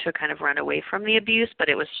work to kind of run away from the abuse, but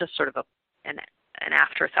it was just sort of an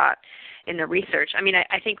afterthought in the research. I mean,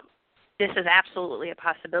 I think this is absolutely a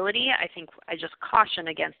possibility. I think I just caution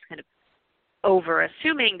against kind of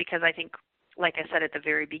over-assuming, because I think, like I said at the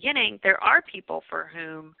very beginning, there are people for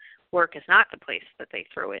whom work is not the place that they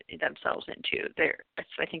throw it themselves into.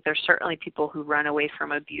 I think there's certainly people who run away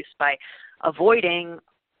from abuse by avoiding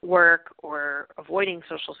work or avoiding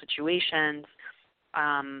social situations,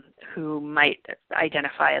 who might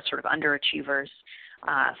identify as sort of underachievers.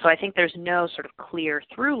 So I think there's no sort of clear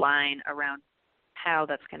through line around how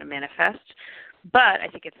that's going to manifest. But I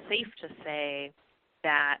think it's safe to say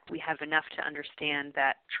that we have enough to understand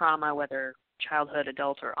that trauma, whether childhood,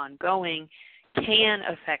 adult, or ongoing, can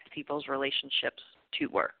affect people's relationships to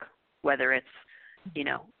work, whether it's,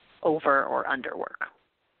 over or under work.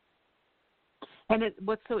 And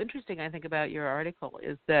what's so interesting, I think, about your article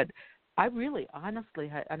is that I really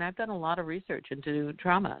honestly, and I've done a lot of research into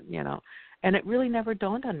trauma, and it really never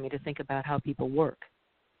dawned on me to think about how people work.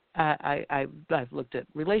 I've looked at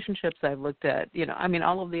relationships. I've looked at,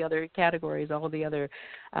 all of the other categories, all of the other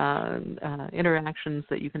interactions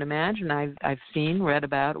that you can imagine. I've seen, read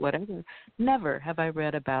about, whatever. Never have I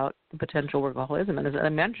read about the potential workaholism. And as I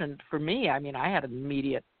mentioned, for me, I had an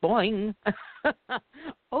immediate boing.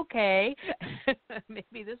 Okay,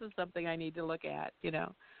 maybe this is something I need to look at,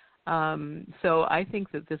 So I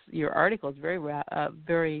think that your article is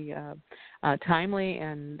very timely,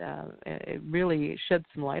 and it really sheds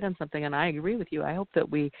some light on something. And I agree with you. I hope that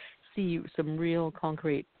we see some real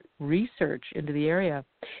concrete research into the area.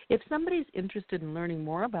 If somebody's interested in learning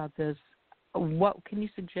more about this, what can you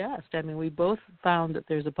suggest? We both found that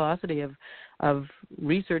there's a paucity of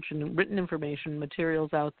research and written information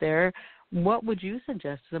materials out there. What would you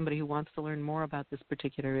suggest to somebody who wants to learn more about this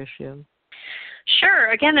particular issue?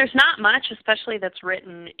 Sure. Again, there's not much, especially that's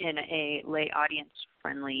written in a lay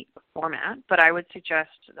audience-friendly format, but I would suggest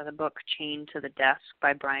the book Chained to the Desk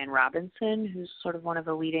by Brian Robinson, who's sort of one of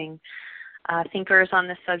the leading thinkers on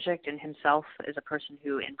this subject, and himself is a person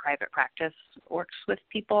who in private practice works with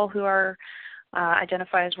people who are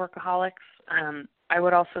identify as workaholics. I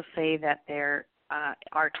would also say that there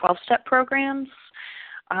are 12-step programs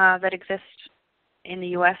that exist in the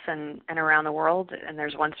U.S. and around the world, and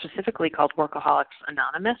there's one specifically called Workaholics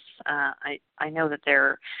Anonymous. I know that there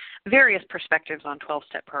are various perspectives on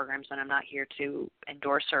 12-step programs, and I'm not here to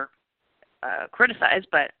endorse or criticize,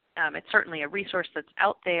 but it's certainly a resource that's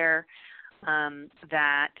out there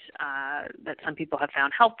that some people have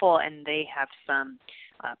found helpful, and they have some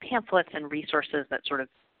pamphlets and resources that sort of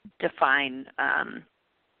define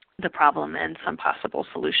the problem and some possible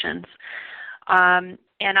solutions.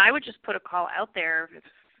 And I would just put a call out there,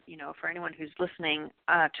 for anyone who's listening,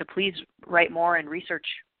 to please write more and research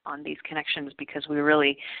on these connections, because we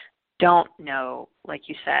really don't know, like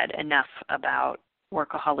you said, enough about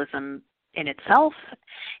workaholism in itself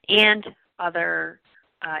and other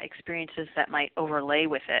experiences that might overlay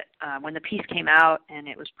with it. When the piece came out and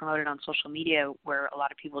it was promoted on social media, where a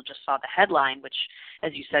lot of people just saw the headline, which,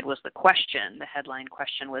 as you said, was the question. The headline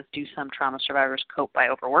question was, do some trauma survivors cope by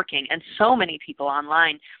overworking? And so many people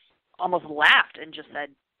online almost laughed and just said,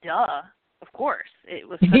 duh, of course. It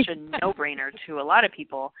was such a no-brainer to a lot of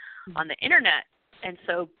people on the internet. And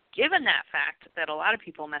so given that fact, that a lot of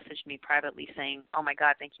people messaged me privately saying, oh my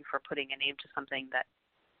God, thank you for putting a name to something that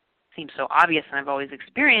seems so obvious and I've always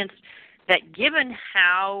experienced, that given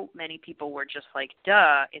how many people were just like,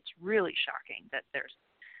 duh, it's really shocking that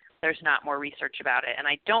there's not more research about it. And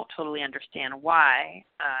I don't totally understand why,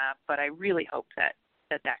 but I really hope that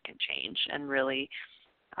can change and really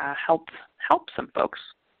help some folks.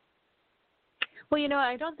 Well,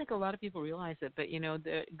 I don't think a lot of people realize it, but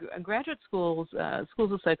the graduate schools,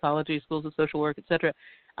 schools of psychology, schools of social work, etc.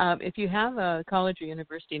 If you have a college or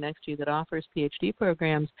university next to you that offers PhD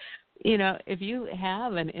programs, if you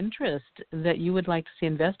have an interest that you would like to see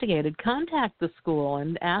investigated, contact the school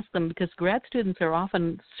and ask them, because grad students are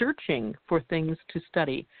often searching for things to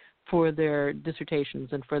study for their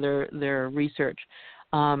dissertations and for their research.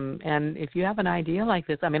 And if you have an idea like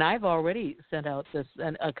this, I've already sent out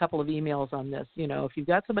a couple of emails on this. If you've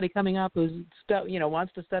got somebody coming up who's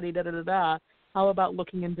wants to study da-da-da-da, how about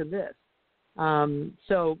looking into this?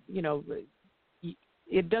 So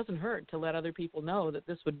it doesn't hurt to let other people know that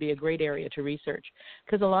this would be a great area to research,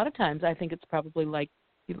 because a lot of times I think it's probably like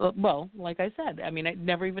I said, it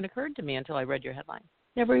never even occurred to me until I read your headline.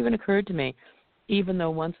 Never even occurred to me, even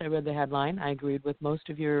though once I read the headline, I agreed with most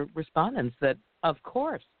of your respondents that, of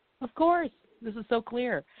course, this is so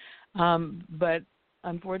clear. But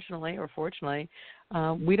unfortunately or fortunately,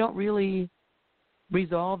 we don't really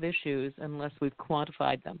resolve issues unless we've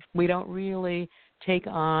quantified them. We don't really take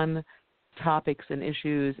on topics and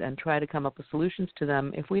issues and try to come up with solutions to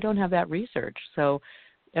them if we don't have that research. So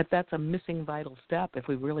that's a missing vital step if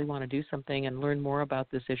we really want to do something and learn more about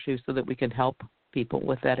this issue so that we can help people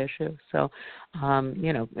with that issue. So,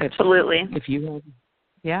 absolutely. If you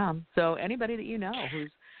so anybody that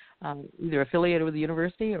who's either affiliated with the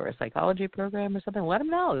university or a psychology program or something, let them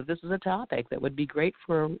know that this is a topic that would be great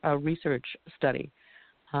for a research study.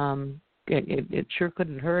 It sure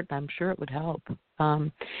couldn't hurt. I'm sure it would help.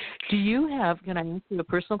 Do you have, can I ask you a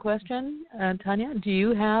personal question, Tanya? Do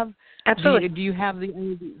you have, absolutely. Do you have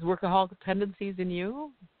these workaholic tendencies in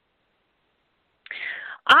you?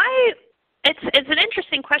 It's an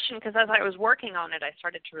interesting question, because as I was working on it, I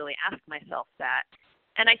started to really ask myself that.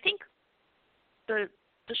 And I think the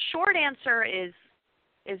short answer is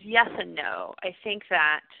yes and no. I think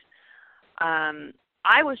that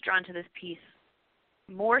I was drawn to this piece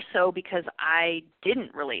more so because I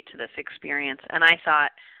didn't relate to this experience. And I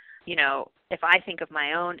thought, if I think of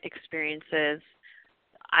my own experiences,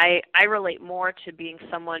 I relate more to being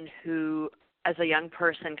someone who, as a young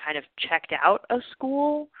person, kind of checked out of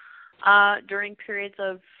school during periods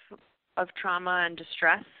of trauma and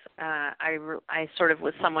distress. I sort of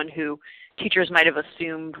was someone who teachers might have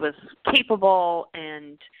assumed was capable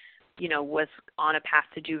and, was on a path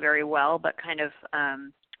to do very well, but kind of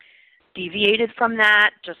deviated from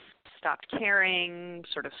that, just stopped caring,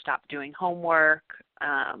 sort of stopped doing homework,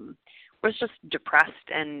 was just depressed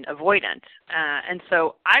and avoidant. And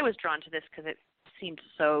so I was drawn to this because it seemed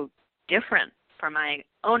so different from my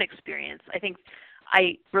own experience. I think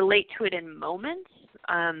I relate to it in moments.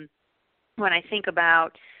 When I think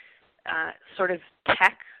about sort of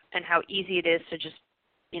tech and how easy it is to just,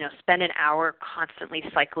 spend an hour constantly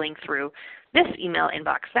cycling through this email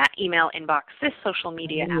inbox, that email inbox, this social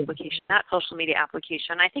media application, that social media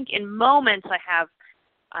application. I think in moments I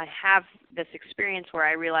have this experience where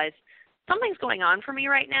I realize something's going on for me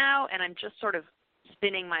right now, and I'm just sort of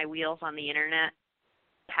spinning my wheels on the internet,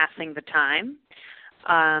 passing the time.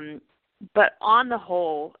 But on the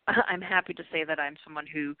whole, I'm happy to say that I'm someone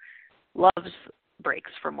who loves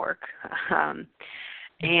breaks from work,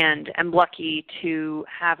 and am lucky to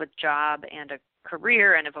have a job and a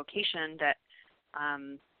career and a vocation that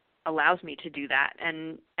allows me to do that.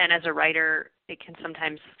 And as a writer, it can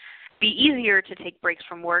sometimes be easier to take breaks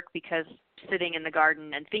from work because sitting in the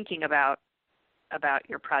garden and thinking about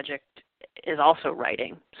your project is also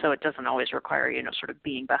writing. So it doesn't always require, sort of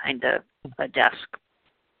being behind a desk.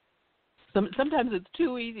 Sometimes it's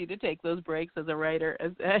too easy to take those breaks as a writer.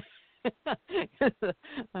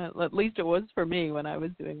 At least it was for me when I was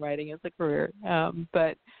doing writing as a career.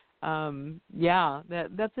 That's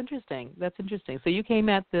interesting. That's interesting. So you came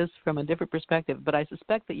at this from a different perspective, but I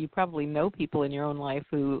suspect that you probably know people in your own life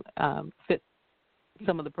who fit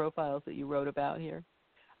some of the profiles that you wrote about here.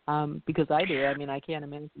 Because I do. I can't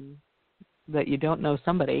imagine that you don't know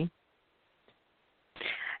somebody.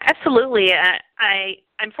 Absolutely.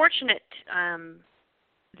 I'm fortunate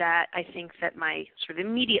that I think that my sort of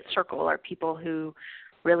immediate circle are people who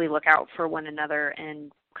really look out for one another and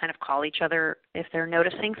kind of call each other if they're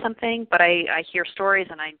noticing something. But I hear stories,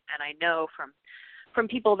 and I know from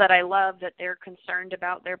people that I love that they're concerned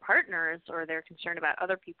about their partners, or they're concerned about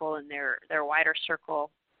other people in their wider circle,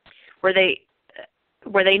 where they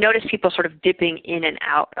notice people sort of dipping in and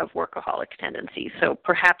out of workaholic tendencies. So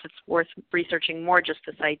perhaps it's worth researching more just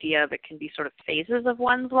this idea of it can be sort of phases of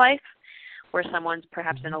one's life, where someone's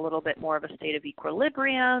perhaps in a little bit more of a state of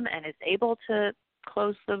equilibrium and is able to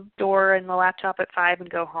close the door and the laptop at 5 and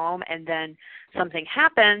go home, and then something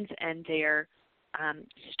happens and they're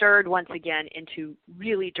stirred once again into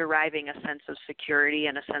really deriving a sense of security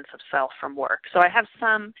and a sense of self from work. So I have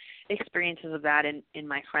some experiences of that in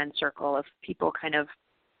my friend circle, of people kind of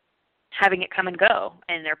having it come and go,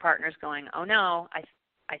 and their partners going, oh no,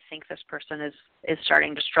 I think this person is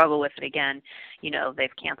starting to struggle with it again.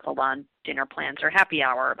 They've canceled on dinner plans or happy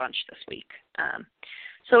hour a bunch this week.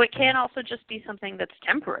 So it can also just be something that's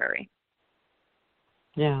temporary.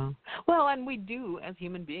 Yeah. Well, and we do, as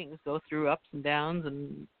human beings, go through ups and downs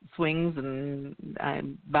and swings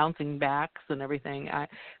and bouncing backs and everything.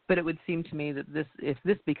 But it would seem to me that if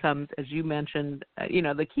this becomes, as you mentioned,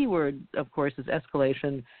 the key word, of course, is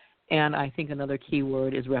escalation, and I think another key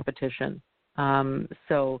word is repetition.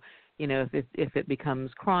 So, if it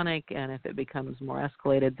becomes chronic and if it becomes more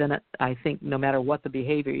escalated, then I think no matter what the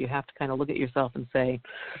behavior, you have to kind of look at yourself and say,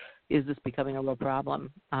 is this becoming a real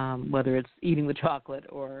problem, whether it's eating the chocolate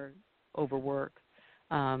or overwork.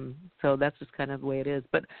 So that's just kind of the way it is.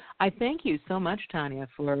 But I thank you so much, Tanya,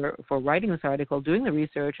 for writing this article, doing the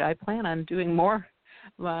research. I plan on doing more.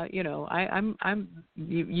 You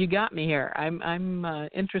got me here. I'm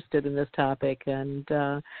interested in this topic, and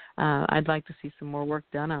I'd like to see some more work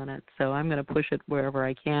done on it. So I'm going to push it wherever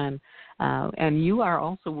I can. And you are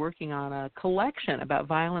also working on a collection about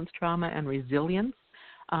violence, trauma, and resilience.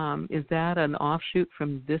 Is that an offshoot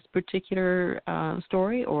from this particular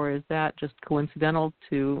story, or is that just coincidental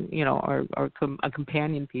to, or a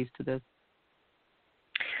companion piece to this?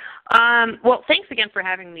 Well, thanks again for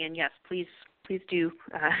having me, and yes, please do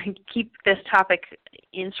keep this topic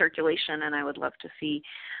in circulation, and I would love to see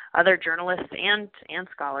other journalists and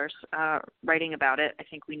scholars writing about it. I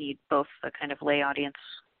think we need both the kind of lay audience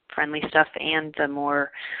friendly stuff and the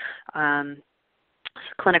more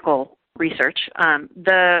clinical research.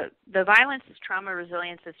 The violence, trauma,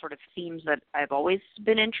 resilience is sort of themes that I've always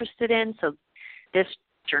been interested in. So this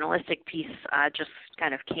journalistic piece just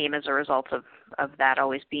kind of came as a result of that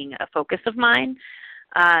always being a focus of mine.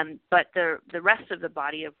 But the rest of the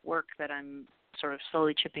body of work that I'm sort of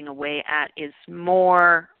slowly chipping away at is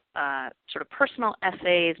more sort of personal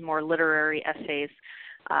essays, more literary essays.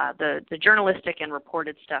 The journalistic and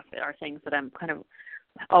reported stuff are things that I'm kind of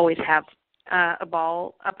always have a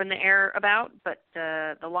ball up in the air about, but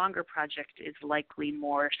the longer project is likely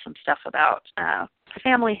more some stuff about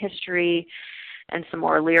family history and some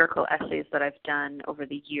more lyrical essays that I've done over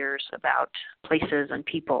the years about places and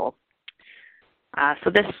people. So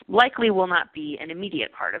this likely will not be an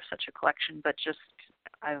immediate part of such a collection, but just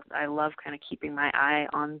I love kind of keeping my eye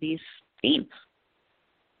on these themes.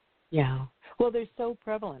 Yeah. Well, they're so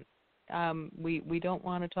prevalent. We don't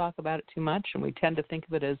want to talk about it too much, and we tend to think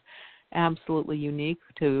of it as absolutely unique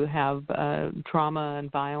to have trauma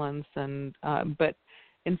and violence, and but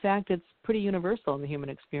in fact it's pretty universal in the human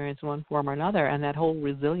experience in one form or another, and that whole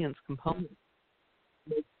resilience component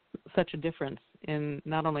makes such a difference in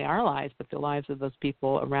not only our lives but the lives of those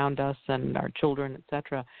people around us and our children,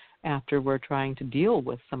 etc., after we're trying to deal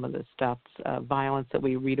with some of this stuff, violence that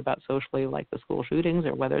we read about socially, like the school shootings,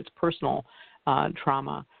 or whether it's personal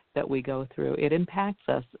trauma that we go through. It impacts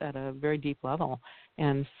us at a very deep level.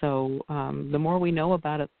 And so the more we know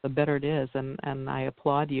about it, the better it is. And I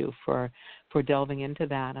applaud you for delving into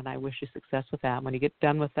that, and I wish you success with that. When you get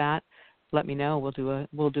done with that, let me know.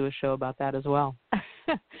 We'll do a show about that as well.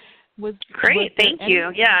 Great, thank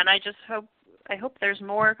you. Yeah, and I hope there's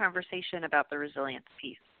more conversation about the resilience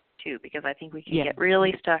piece too, because I think we can get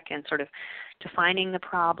really stuck in sort of defining the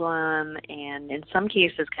problem and in some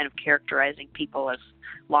cases kind of characterizing people as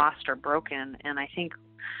lost or broken. And I think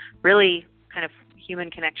really kind of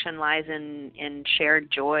human connection lies in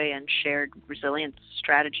shared joy and shared resilience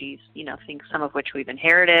strategies, things some of which we've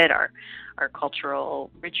inherited, our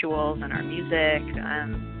cultural rituals and our music.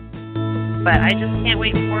 But I just can't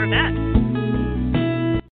wait for that.